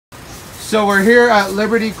So we're here at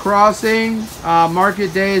Liberty Crossing.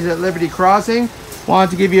 Market day is at Liberty Crossing.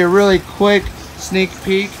 Wanted to give you a really quick sneak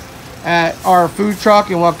peek at our food truck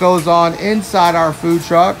and what goes on inside our food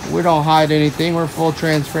truck. We don't hide anything. We're full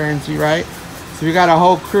transparency, right? So we got a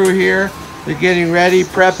whole crew here. They're getting ready,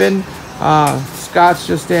 prepping. Scott's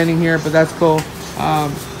just standing here, but that's cool.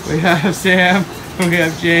 We have Sam. We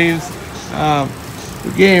have James.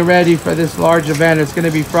 We're getting ready for this large event. It's going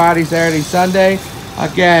to be Friday, Saturday, Sunday.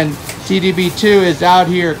 Again, TDB2 is out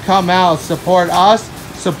here. Come out, support us,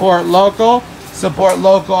 support local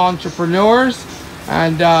entrepreneurs,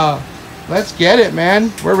 and let's get it,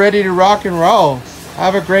 man. We're ready to rock and roll.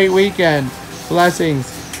 Have a great weekend.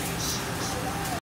 Blessings.